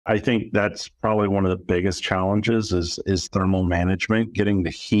I think that's probably one of the biggest challenges is thermal management, getting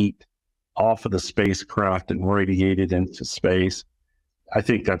the heat off of the spacecraft and radiated into space. I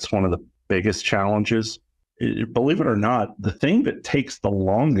think that's one of the biggest challenges. Believe it or not, the thing that takes the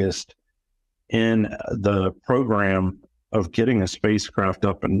longest in the program of getting a spacecraft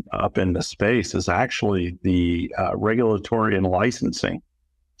up into space is actually the regulatory and licensing.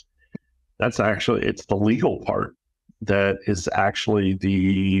 It's the legal part that is actually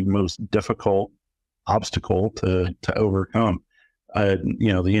the most difficult obstacle to overcome.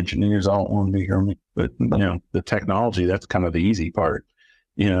 The engineers all want to hear me, but the technology, that's kind of the easy part.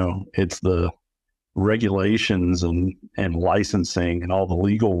 It's the regulations and licensing and all the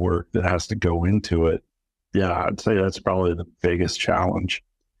legal work that has to go into it. Yeah, I'd say that's probably the biggest challenge.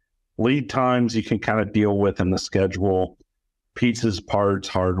 Lead times you can kind of deal with in the schedule. Pieces, parts,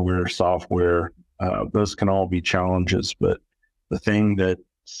 hardware, software, those can all be challenges. But the thing that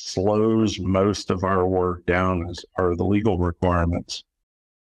slows most of our work down are the legal requirements.